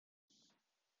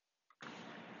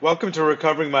Welcome to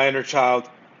Recovering My Inner Child.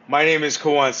 My name is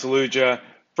Kawan Saluja.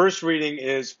 First reading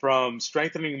is from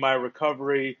Strengthening My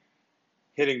Recovery,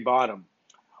 Hitting Bottom.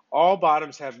 All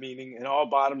bottoms have meaning, and all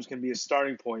bottoms can be a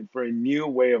starting point for a new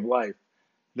way of life.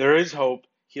 There is hope.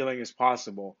 Healing is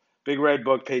possible. Big Red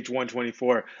Book, page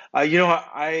 124.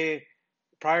 I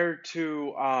prior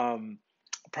to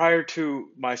prior to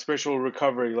my spiritual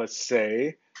recovery, let's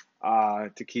say,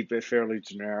 to keep it fairly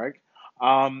generic,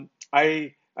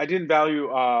 I didn't value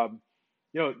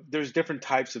there's different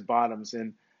types of bottoms,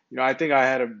 and I think I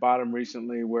had a bottom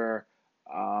recently where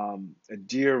a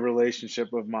dear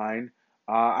relationship of mine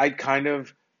I kind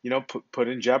of put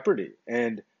in jeopardy,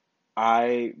 and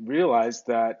I realized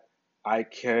that I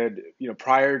could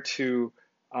prior to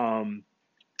um,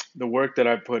 the work that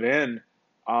I put in,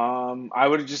 I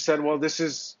would have just said, well, this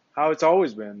is how it's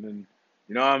always been. And,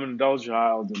 I'm an adult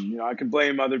child and, I can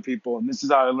blame other people. And this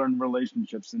is how I learned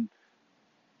relationships. And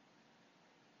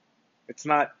that's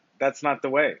not the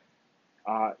way.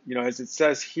 As it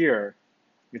says here,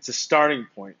 it's a starting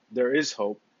point. There is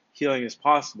hope. Healing is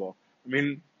possible. I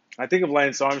mean, I think of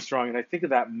Lance Armstrong and I think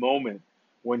of that moment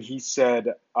when he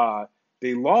said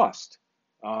they lost.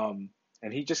 And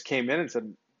he just came in and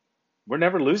said, we're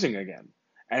never losing again.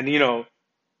 And,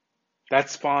 that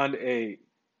spawned an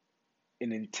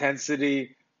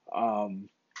intensity. Won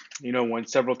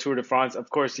several Tour de France. Of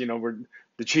course, we're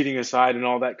the cheating aside and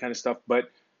all that kind of stuff.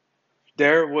 But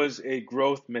there was a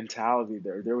growth mentality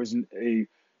there. There was an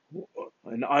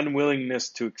unwillingness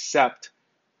to accept,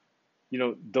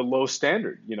 the low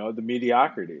standard, the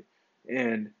mediocrity.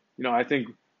 And, I think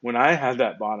when I had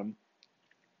that bottom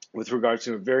with regards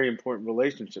to a very important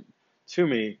relationship to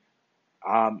me,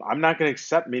 I'm not going to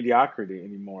accept mediocrity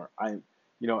anymore.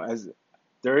 As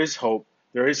there is hope,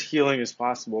 there is healing as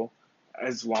possible,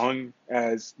 as long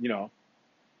as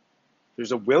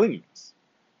there's a willingness.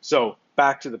 So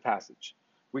back to the passage.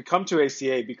 We come to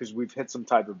ACA because we've hit some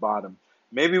type of bottom.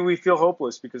 Maybe we feel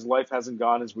hopeless because life hasn't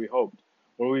gone as we hoped,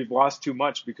 or we've lost too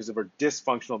much because of our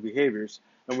dysfunctional behaviors,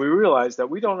 and we realize that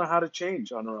we don't know how to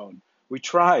change on our own. We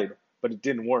tried, but it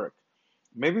didn't work.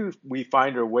 Maybe we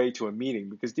find our way to a meeting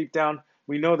because deep down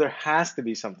we know there has to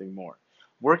be something more.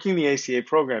 Working the ACA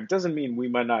program doesn't mean we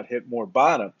might not hit more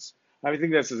bottoms. I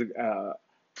think that's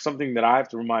something that I have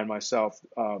to remind myself.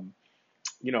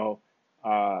 You know,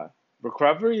 uh,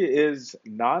 Recovery is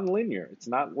non-linear. It's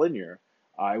not linear.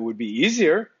 It would be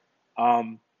easier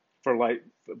um, for life,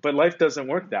 but life doesn't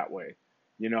work that way.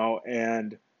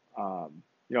 And um,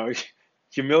 you know,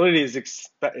 humility is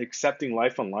accepting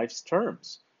life on life's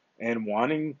terms and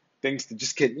wanting things to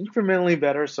just get incrementally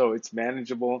better so it's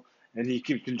manageable and you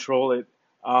can control it.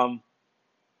 Um,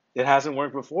 it hasn't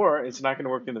worked before. It's not going to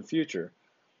work in the future.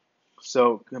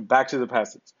 So back to the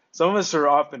passage. Some of us are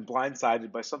often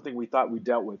blindsided by something we thought we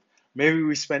dealt with. Maybe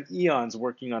we spent eons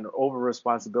working on an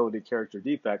over-responsibility character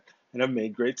defect and have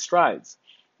made great strides.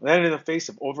 And then in the face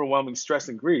of overwhelming stress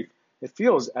and grief, it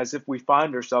feels as if we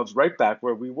find ourselves right back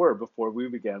where we were before we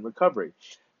began recovery.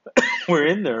 We're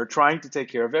in there trying to take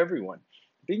care of everyone,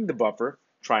 being the buffer,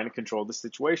 trying to control the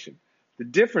situation. The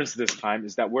difference this time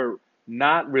is that we're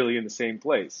not really in the same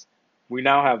place. We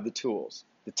now have the tools,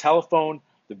 the telephone,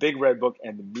 the big red book,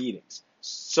 and the meetings.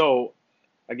 So,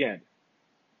 again,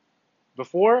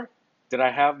 before, did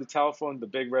I have the telephone, the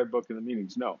big red book, and the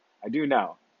meetings? No, I do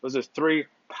now. Those are three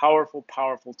powerful,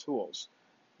 powerful tools.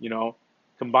 You know,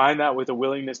 Combine that with a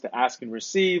willingness to ask and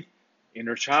receive,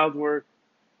 inner child work.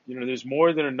 There's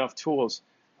more than enough tools.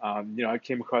 I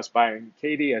came across Byron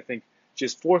Katie. I think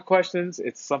just 4 questions.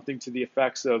 It's something to the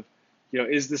effects of,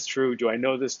 is this true? Do I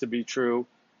know this to be true?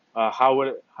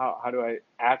 How do I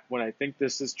act when I think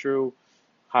this is true?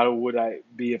 How would I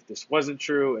be if this wasn't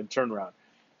true? And turn around.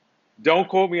 Don't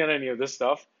quote me on any of this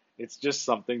stuff. It's just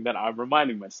something that I'm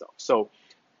reminding myself. So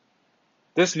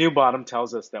this new bottom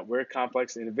tells us that we're a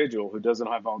complex individual who doesn't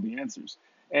have all the answers.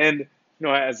 And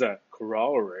as a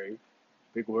corollary,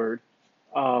 big word,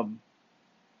 um,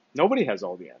 nobody has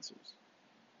all the answers.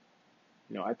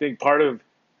 I think part of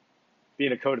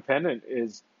being a codependent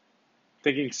is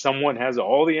thinking someone has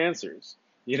all the answers.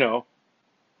 You know,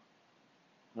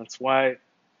 that's why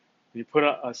you put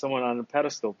someone on a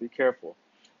pedestal. Be careful.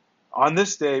 On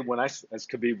this day, as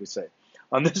Khabib would say,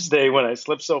 on this day when I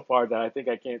slip so far that I think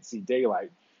I can't see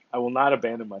daylight, I will not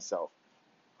abandon myself.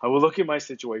 I will look at my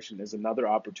situation as another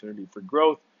opportunity for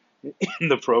growth in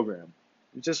the program.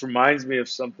 It just reminds me of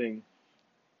something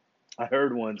I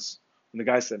heard once when the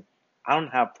guy said, I don't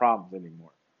have problems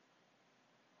anymore.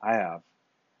 I have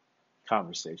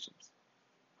conversations.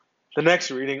 The next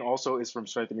reading also is from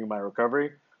Strengthening My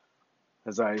Recovery,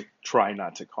 as I try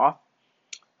not to cough.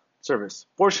 Service.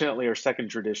 Fortunately, our second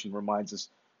tradition reminds us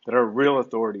that our real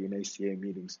authority in ACA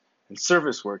meetings and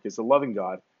service work is a loving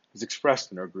God is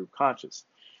expressed in our group conscious.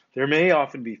 There may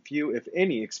often be few, if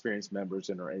any, experienced members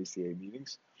in our ACA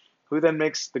meetings. Who then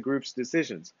makes the group's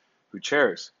decisions? Who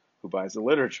chairs? Who buys the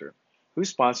literature? Who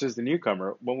sponsors the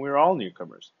newcomer when we're all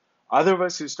newcomers? Either of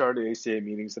us who started ACA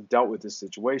meetings have dealt with this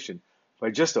situation by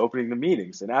just opening the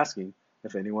meetings and asking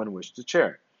if anyone wished to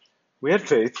chair. We had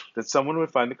faith that someone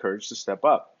would find the courage to step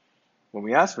up. When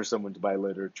we asked for someone to buy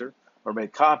literature or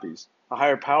make copies, a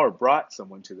higher power brought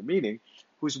someone to the meeting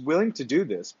who's willing to do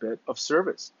this bit of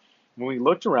service. When we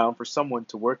looked around for someone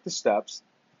to work the steps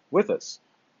with us,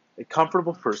 a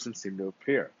comfortable person seemed to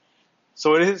appear.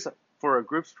 So it is for a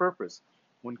group's purpose.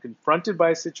 When confronted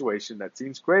by a situation that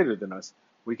seems greater than us,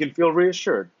 we can feel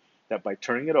reassured that by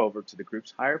turning it over to the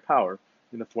group's higher power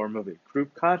in the form of a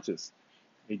group conscious,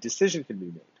 a decision can be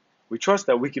made. We trust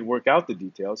that we can work out the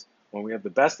details when we have the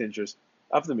best interest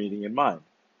of the meeting in mind.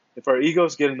 If our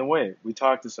egos get in the way, we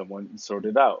talk to someone and sort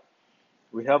it out.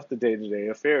 We help the day-to-day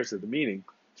affairs of the meeting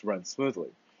to run smoothly.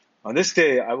 On this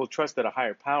day, I will trust that a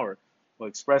higher power will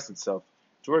express itself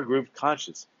through our group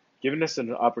conscious, giving us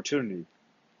an opportunity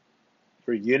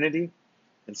for unity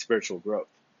and spiritual growth.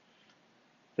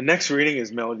 The next reading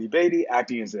is Melody Beatty,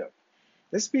 Acting as If.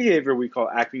 This behavior we call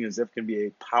acting as if can be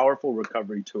a powerful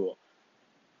recovery tool.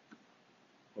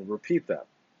 I'll repeat that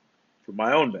for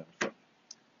my own benefit.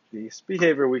 This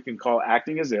behavior we can call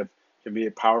acting as if can be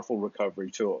a powerful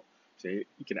recovery tool. So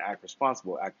you can act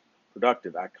responsible, act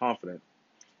productive, act confident.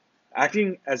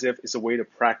 Acting as if is a way to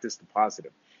practice the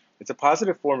positive. It's a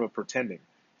positive form of pretending.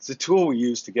 It's a tool we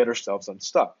use to get ourselves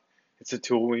unstuck. It's a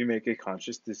tool we make a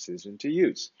conscious decision to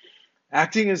use.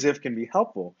 Acting as if can be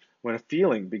helpful when a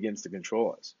feeling begins to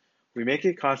control us. We make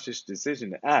a conscious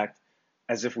decision to act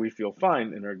as if we feel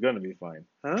fine and are going to be fine.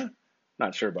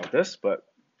 Not sure about this, but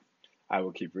I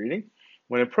will keep reading.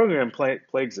 When a program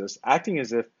plagues us, acting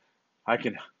as if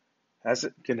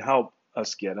it can help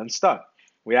us get unstuck.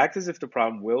 We act as if the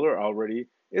problem will or already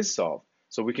is solved,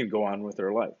 so we can go on with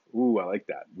our life. Ooh, I like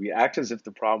that. We act as if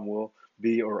the problem will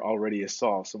be or already is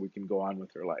solved, so we can go on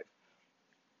with our life.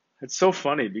 It's so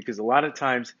funny because a lot of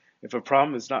times, if a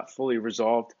problem is not fully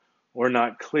resolved or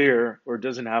not clear or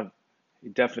doesn't have a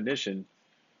definition,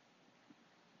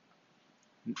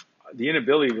 the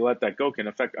inability to let that go can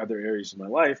affect other areas of my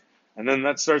life, and then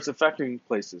that starts affecting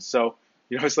places. So,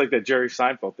 it's like that Jerry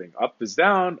Seinfeld thing. Up is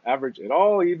down, average, it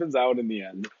all evens out in the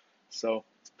end. So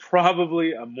it's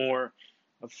probably a more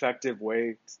effective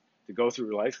way to go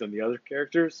through life than the other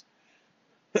characters,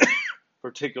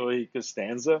 particularly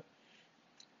Costanza.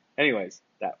 Anyways,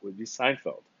 that would be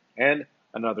Seinfeld. And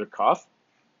another cough.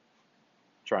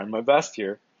 Trying my best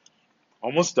here.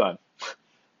 Almost done.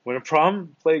 When a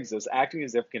problem plagues us, acting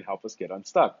as if can help us get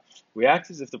unstuck. We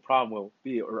act as if the problem will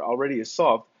be or already is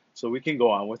solved so we can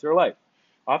go on with our life.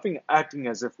 Often acting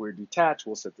as if we're detached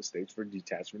will set the stage for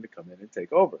detachment to come in and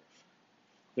take over.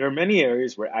 There are many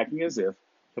areas where acting as if,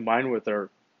 combined with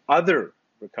our other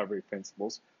recovery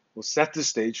principles, will set the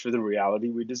stage for the reality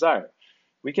we desire.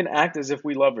 We can act as if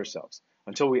we love ourselves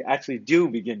until we actually do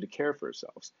begin to care for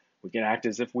ourselves. We can act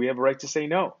as if we have a right to say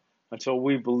no until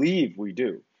we believe we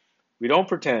do. We don't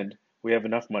pretend we have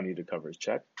enough money to cover his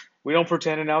check. We don't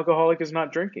pretend an alcoholic is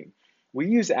not drinking. We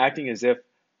use acting as if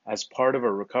as part of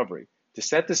our recovery to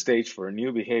set the stage for our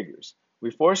new behaviors.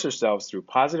 We force ourselves through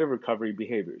positive recovery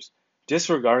behaviors,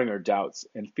 disregarding our doubts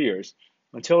and fears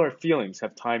until our feelings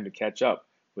have time to catch up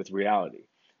with reality.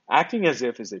 Acting as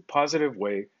if is a positive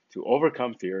way to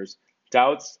overcome fears,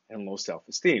 doubts, and low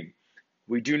self-esteem.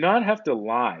 We do not have to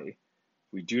lie.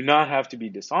 We do not have to be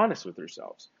dishonest with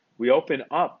ourselves. We open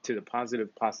up to the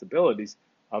positive possibilities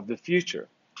of the future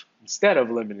instead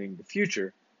of limiting the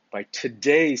future by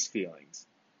today's feelings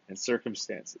and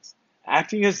circumstances.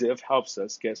 Acting as if helps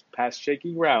us get past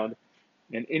shaking ground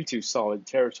and into solid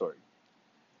territory.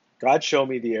 God showed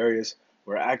me the areas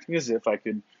where acting as if I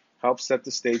could help set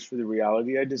the stage for the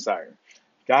reality I desire.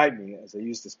 Guide me as I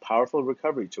use this powerful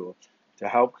recovery tool to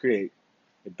help create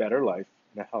a better life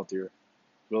and a healthier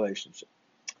relationship.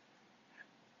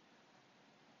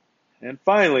 And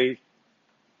finally,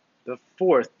 the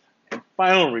fourth and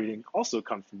final reading also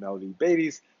comes from Melody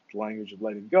Beatty's The Language of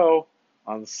Letting Go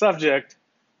on the subject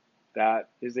that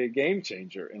is a game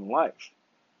changer in life.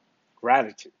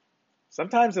 Gratitude.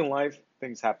 Sometimes in life,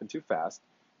 things happen too fast.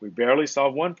 We barely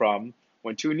solve one problem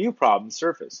when two new problems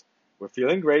surface. We're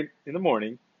feeling great in the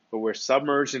morning, but we're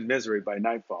submerged in misery by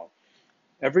nightfall.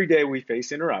 Every day we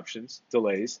face interruptions,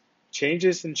 delays,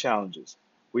 changes, and challenges.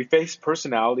 We face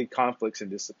personality conflicts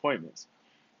and disappointments.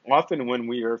 Often when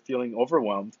we are feeling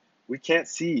overwhelmed, we can't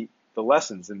see the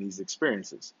lessons in these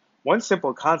experiences. One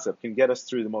simple concept can get us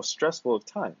through the most stressful of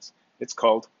times. It's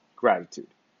called gratitude.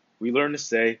 We learn to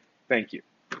say thank you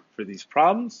for these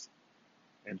problems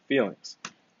and feelings.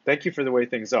 Thank you for the way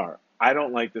things are. I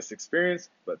don't like this experience,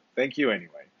 but thank you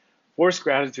anyway. Force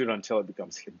gratitude until it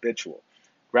becomes habitual.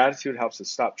 Gratitude helps us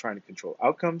stop trying to control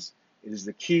outcomes. It is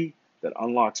the key that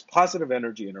unlocks positive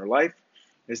energy in our life.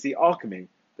 It is the alchemy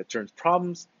that turns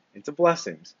problems into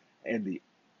blessings and the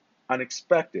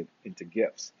unexpected into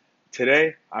gifts.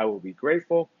 Today, I will be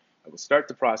grateful. I will start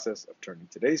the process of turning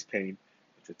today's pain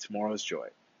into tomorrow's joy.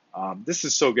 This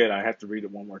is so good. I have to read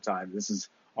it one more time. This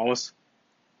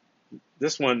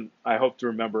one I hope to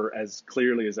remember as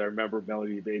clearly as I remember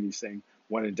Melody Beattie saying,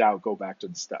 when in doubt, go back to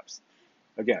the steps.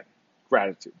 Again,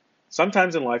 gratitude.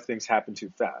 Sometimes in life things happen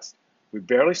too fast. We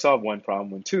barely solve one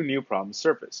problem when two new problems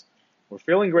surface. We're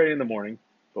feeling great in the morning,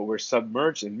 but we're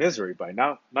submerged in misery by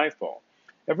nightfall.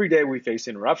 Every day we face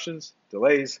interruptions,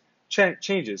 delays,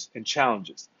 changes, and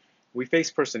challenges. We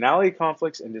face personality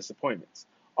conflicts and disappointments.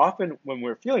 Often, when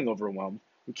we're feeling overwhelmed,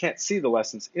 we can't see the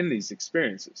lessons in these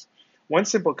experiences. One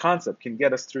simple concept can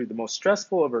get us through the most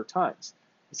stressful of our times.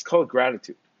 It's called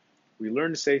gratitude. We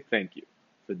learn to say thank you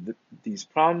for these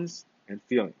problems and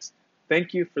feelings.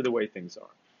 Thank you for the way things are.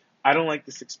 I don't like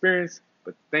this experience,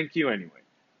 but thank you anyway.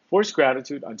 Force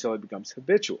gratitude until it becomes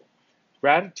habitual.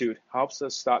 Gratitude helps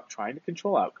us stop trying to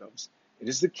control outcomes. It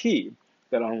is the key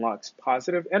that unlocks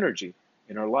positive energy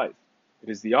in our life. It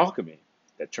is the alchemy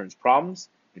that turns problems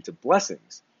into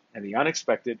blessings and the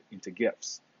unexpected into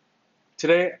gifts.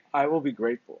 Today, I will be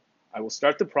grateful. I will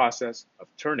start the process of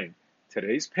turning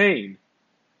today's pain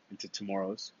into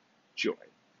tomorrow's joy.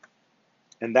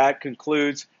 And that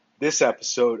concludes this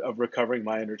episode of Recovering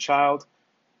My Inner Child.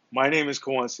 My name is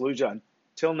Kawant Saluja.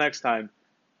 Until next time,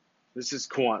 this is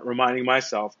Kawant reminding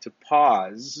myself to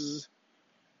pause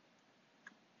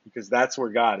because that's where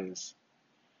God is.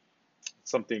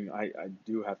 It's something I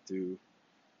do have to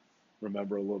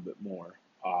remember a little bit more.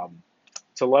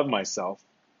 To love myself,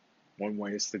 one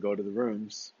way is to go to the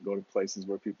rooms, go to places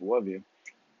where people love you,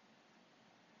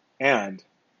 and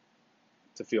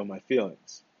to feel my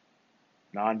feelings.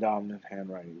 Non-dominant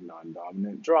handwriting,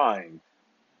 non-dominant drawing,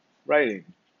 writing,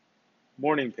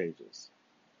 morning pages,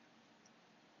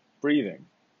 breathing,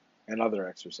 and other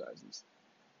exercises.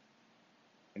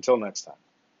 Until next time.